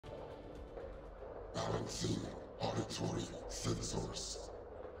Sequencing auditory sensors.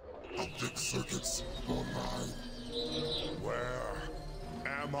 Optic circuits online. Where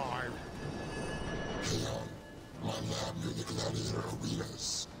am I? Kaon, my lab near the gladiator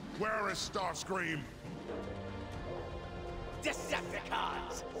arenas. Where is Starscream?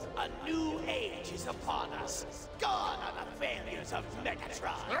 Decepticons! A new age is upon us. Gone are the failures of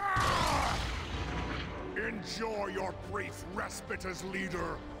Megatron. Ah! Enjoy your brief respite as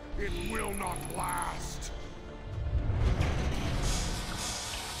leader. It will not last.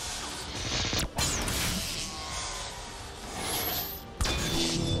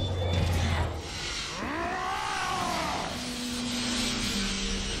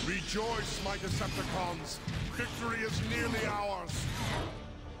 Rejoice, my Decepticons! Victory is nearly ours!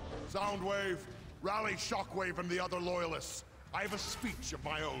 Soundwave, rally Shockwave and the other loyalists. I have a speech of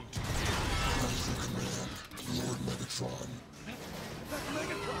my own. Ready for command, Lord Megatron. That's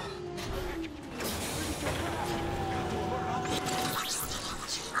Megatron!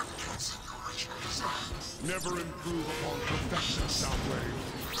 Never improve upon perfection, Soundwave.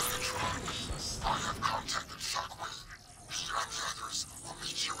 Megatron, I have contacted Shockwave. He and the others will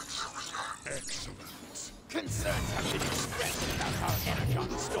meet you in the arena. Excellent. Concerns have been expressed about our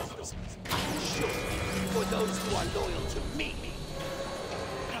energon stores. I'm sure, for those who are loyal to me,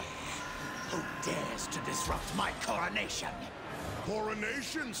 who dares to disrupt my coronation?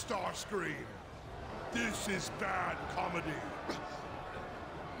 Coronation, Starscream! This is bad comedy.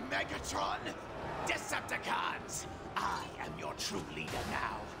 Megatron! Decepticons! I am your true leader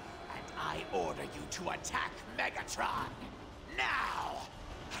now, and I order you to attack Megatron! Now!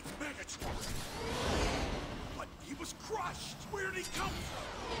 That's Megatron! But he was crushed! Where did he come from?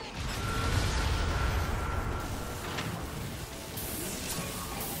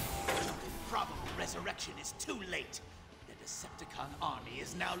 Probable resurrection is too late. The Decepticon army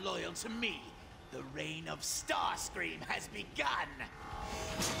is now loyal to me. The reign of Starscream has begun!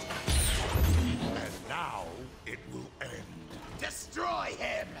 And now, it will end. Destroy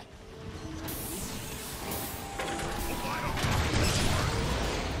him!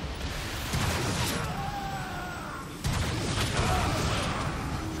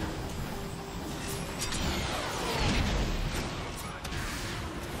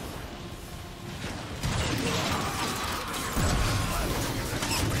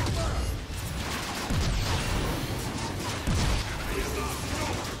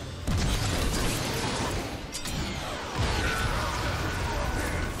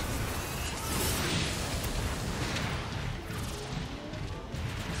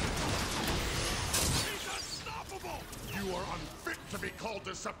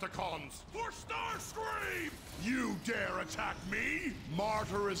 Decepticons! For Starscream! You dare attack me?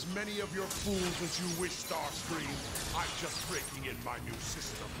 Martyr as many of your fools as you wish, Starscream. I'm just breaking in my new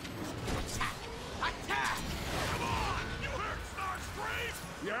system. Attack! Attack! Come on! You heard Starscream?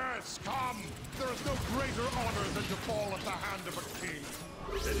 Yes, come! There is no greater honor than to fall at the hand of a king.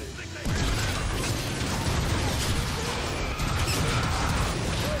 Didn't think they had...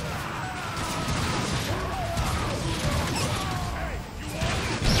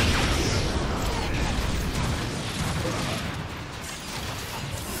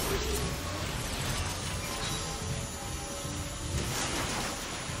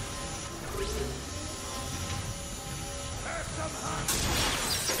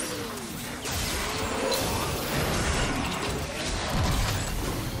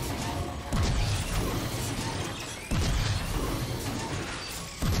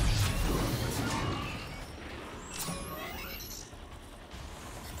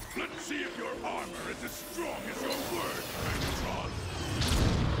 Let's see if your armor is as strong as your word, Megatron!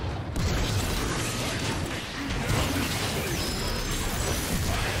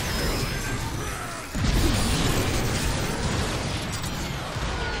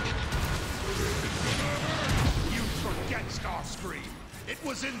 You forget, Starscream! It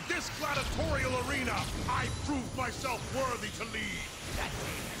was in this gladiatorial arena I proved myself worthy to lead! That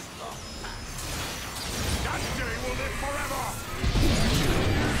day is long past. That day will live forever!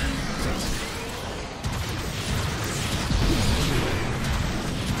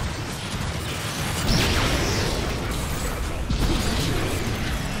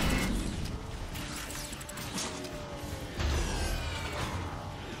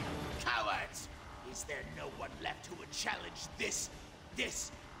 Cowards! Is there no one left who would challenge this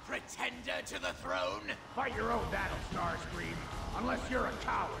pretender to the throne? Fight your own battle, Starscream, unless you're a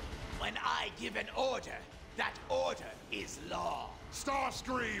coward. When I give an order, that order is law.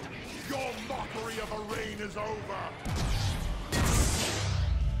 Starscream, your mockery of a reign is over!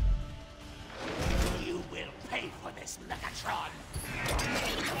 You will pay for this, Megatron!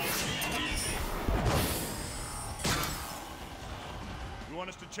 want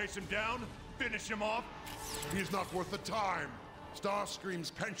us to chase him down? Finish him off? He's not worth the time.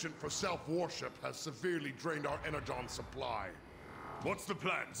 Starscream's penchant for self-worship has severely drained our energon supply. What's the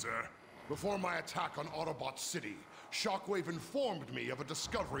plan, sir? Before my attack on Autobot City, Shockwave informed me of a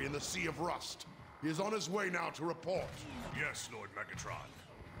discovery in the Sea of Rust. He is on his way now to report. Yes, Lord Megatron.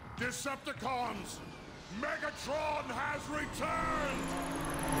 Decepticons! Megatron has returned!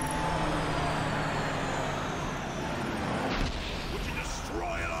 Would you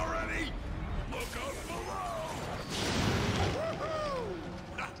destroy it already? Look out below!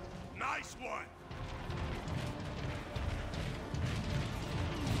 Woohoo! Nice one!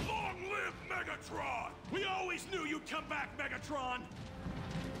 Long live Megatron! We always knew you'd come back, Megatron!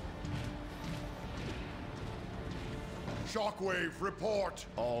 Shockwave, report!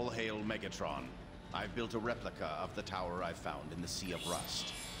 All hail Megatron. I've built a replica of the tower I found in the Sea of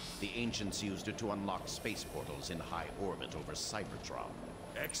Rust. The ancients used it to unlock space portals in high orbit over Cybertron.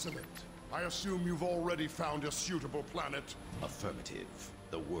 Excellent. I assume you've already found a suitable planet? Affirmative.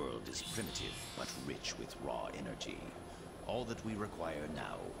 The world is primitive, but rich with raw energy. All that we require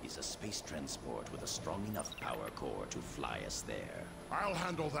now is a space transport with a strong enough power core to fly us there. I'll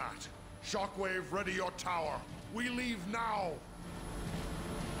handle that. Shockwave, ready your tower. We leave now!